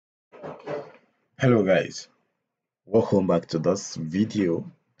Hello guys, welcome back to this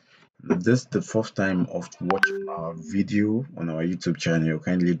video. If this is the first time of watching our video on our YouTube channel,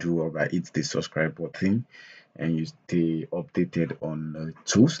 kindly do hit the subscribe button and you stay updated on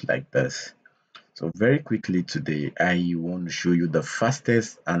tools like this. So very quickly today, I want to show you the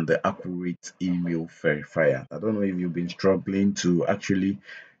fastest and the accurate email verifier. I don't know if you've been struggling to actually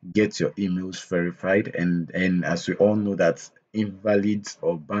get your emails verified, and as we all know that invalid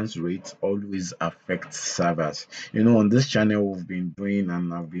or bounce rates always affect servers. On this channel we've been doing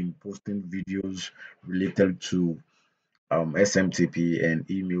and I've been posting videos related to SMTP and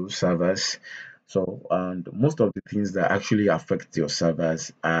email servers. So, and most of the things that actually affect your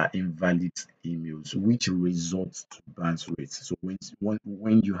servers are invalid emails, which results to bounce rates. So,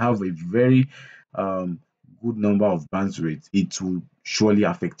 when you have a very um, good number of bounce rates, it will surely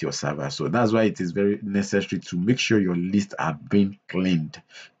affect your server. So that's why it is very necessary to make sure your lists are being cleaned,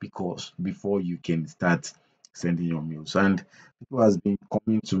 because before you can start sending your mails. And people has been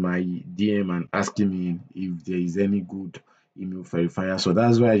coming to my DM and asking me if there is any good email verifier. So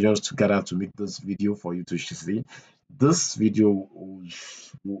that's why I just gathered to make this video for you to see. This video will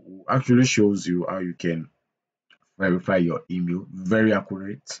actually shows you how you can verify your email, very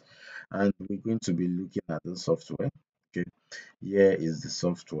accurate. And we're going to be looking at the software. Okay, here is the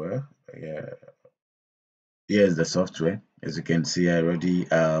software. Here is the software. As you can see, I already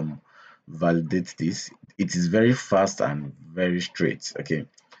validate this. It is very fast and very straight. Okay,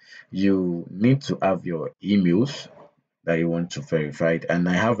 you need to have your emails that you want to verify it, and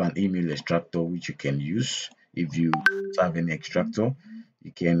I have an email extractor which you can use. If you don't have an extractor,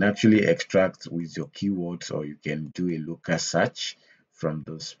 you can actually extract with your keywords, or you can do a local search from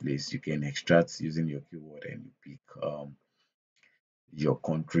this place. You can extract using your keyword and you pick your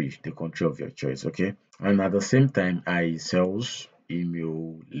country, the country of your choice. Okay, and at the same time I sells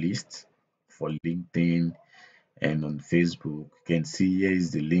email list for LinkedIn and on Facebook. You can see here is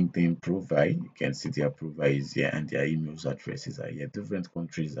the LinkedIn profile. You can see their profile is here and their emails addresses are here. Different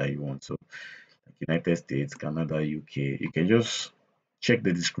countries that you want. So like United States, Canada, UK. You can just check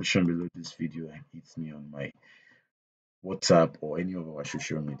the description below this video and hit me on my WhatsApp or any of our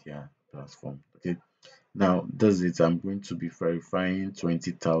social media platform. Okay. Now does it. I'm going to be verifying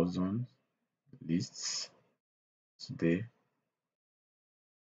 20,000 lists today.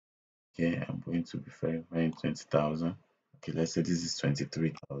 Okay, I'm going to be verifying 20,000. Okay, let's say this is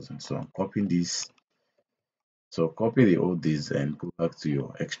 23,000. So I'm copying this. So copy the old disk and go back to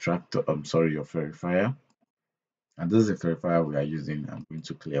your extractor. I'm sorry, your verifier. And this is the verifier we are using. I'm going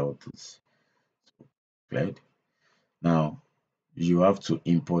to clear all this. Cleared. Now you have to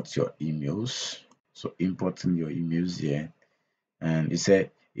import your emails. So importing your emails here, and it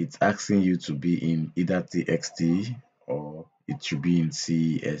said it's asking you to be in either TXT or it should be in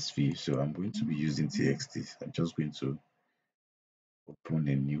CSV. So I'm going to be using TXT. I'm just going to open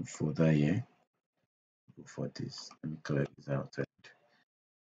a new folder here. Go for this. Let me clear this out and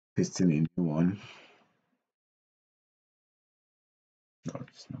paste in a new one. No,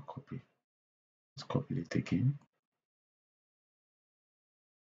 it's not copy. Let's copy it again.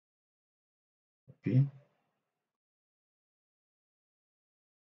 Copy.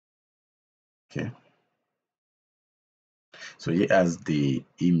 Okay. So here has the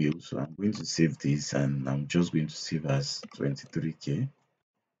email. So I'm going to save this and I'm just going to save as 23K.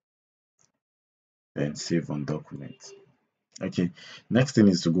 Then save on document. Okay. Next thing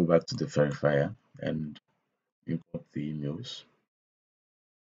is to go back to the verifier and import the emails.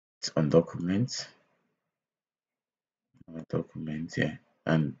 It's on document. Document here.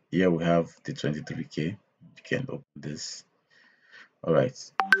 And here we have the 23K. You can open this. All right.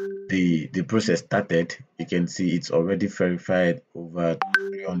 The process started. You can see it's already verified over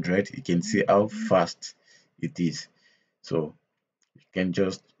 300. You can see how fast it is. So you can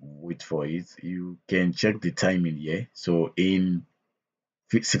just wait for it. You can check the timing here. So in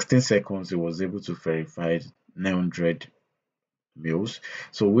 16 seconds it was able to verify 900 mails.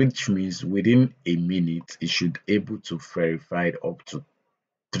 So which means within a minute it should able to verify up to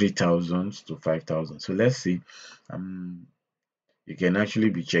 3,000 to 5,000. So let's see. You can actually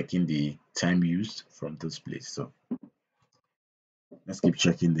be checking the time used from this place. So let's keep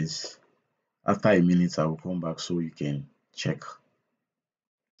checking this. After a minute I will come back so you can check.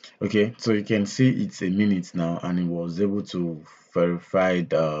 Okay, so you can see it's a minute now and it was able to verify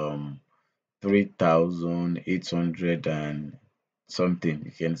 3,800 and something.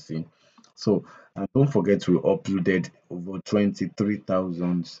 You can see. So, and don't forget we uploaded over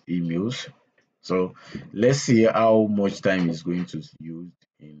 23,000 emails. So let's see how much time is going to use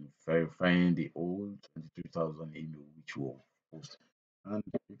in verifying the old 23,000 email which will post. And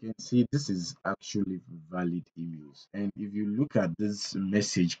you can see this is actually valid emails. And if you look at this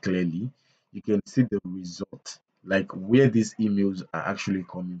message clearly, you can see the result, like where these emails are actually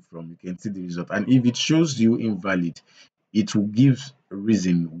coming from. You can see the result. And if it shows you invalid, it will give a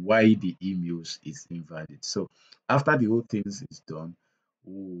reason why the emails is invalid. So after the whole thing is done,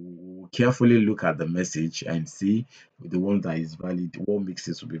 we'll carefully look at the message and see the one that is valid, what makes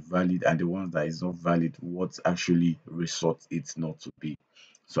it to be valid, and the one that is not valid, what actually results it not to be.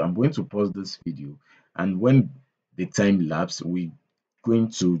 So I'm going to pause this video, and when the time lapse, we're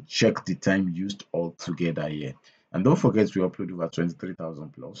going to check the time used all together here. And don't forget we upload over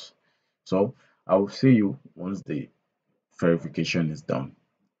 23,000 plus. So I will see you once the verification is done.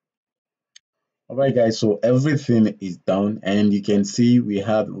 All right, guys. So everything is done, and you can see we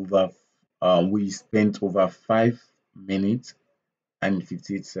had over, we spent over 5 minutes and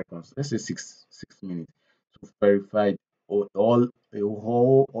 58 seconds. Let's say six minutes to verify a whole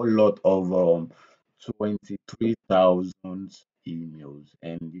lot of 23,000 emails,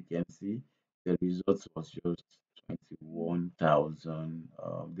 and you can see the results was just 21,000.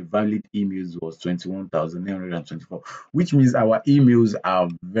 The valid emails was 21,924, which means our emails are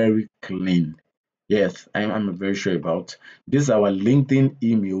very clean. Yes, I'm very sure about this. Our LinkedIn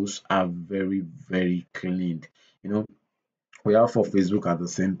emails are very clean. You know, we have for Facebook at the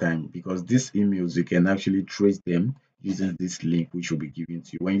same time, because these emails you can actually trace them using this link which will be given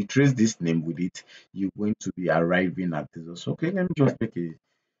to you. When you trace this name with it, you're going to be arriving at this. So, okay, let me just make a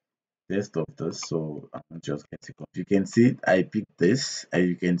test of this. So I'm just getting up. You can see I picked this, and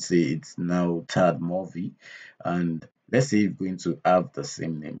you can see it's now Tad Movie, and let's say you're going to have the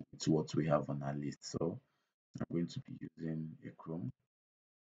same name with what we have on our list. So I'm going to be using a Chrome.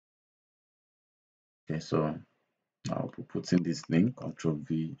 Okay, so I'll be putting this link, Control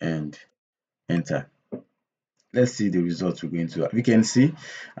V and enter. Let's see the results we're going to have. You can see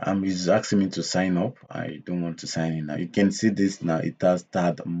it's asking me to sign up. I don't want to sign in now. You can see this now, it has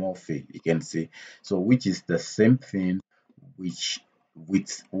Tad Morphe. You can see, so which is the same thing which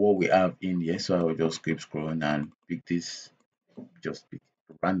with what we have in here. So I will just keep scrolling and pick this, just pick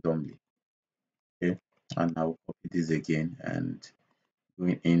randomly. Okay, and I'll copy this again and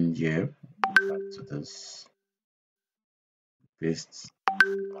going in here back to this, paste,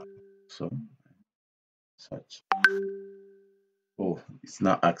 so search. Oh, it's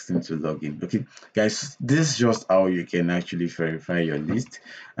now asking to log in. Okay, guys, this is just how you can actually verify your list.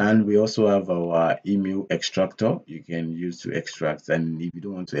 And we also have our email extractor you can use to extract. And if you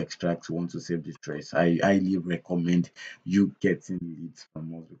don't want to extract, you want to save the trace, I highly recommend you getting leads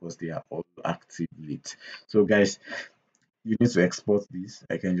from us, because they are all active leads. So, guys, you need to export this.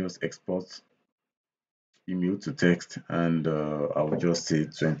 I can just export email to text, and I will just say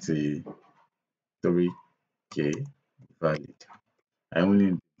 23K valid. I only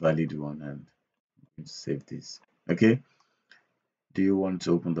need the valid one, and save this. Okay, do you want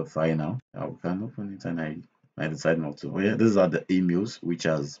to open the file now? We can open it, and I decide not to. Oh yeah, these are the emails which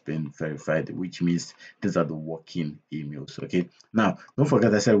has been verified, which means these are the working emails. Okay, now don't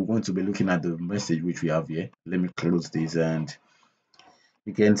forget I said we're going to be looking at the message which we have here. Let me close this, and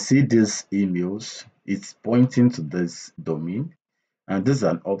you can see these emails. It's pointing to this domain, and this is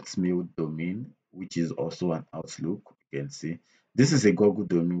an Hotmail domain, which is also an Outlook. You can see this is a Google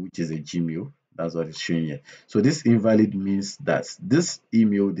domain, which is a Gmail. That's what it's showing here. So this invalid means that this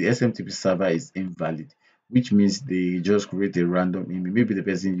email, the SMTP server, is invalid, which means they just create a random email. Maybe the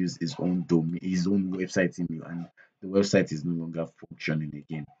person used his own domain, his own website email, and the website is no longer functioning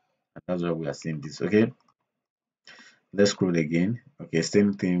again. And that's why we are seeing this. Okay, let's scroll again. Okay,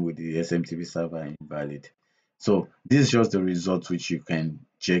 same thing with the SMTP server invalid. So this is just the result which you can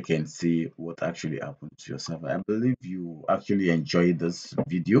check and see what actually happened to your server. I believe you actually enjoyed this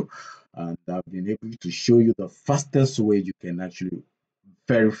video, and I've been able to show you the fastest way you can actually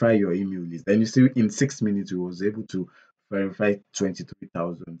verify your email list. And you see, in 6 minutes, we was able to verify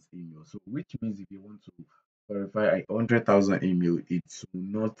 23,000 emails. So which means if you want to verify 100,000 email, it will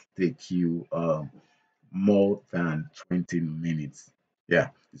not take you more than 20 minutes. Yeah,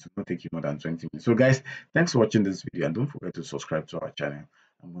 it will not take you more than 20 minutes. So, guys, thanks for watching this video, and don't forget to subscribe to our channel.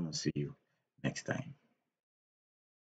 I'm going to see you next time.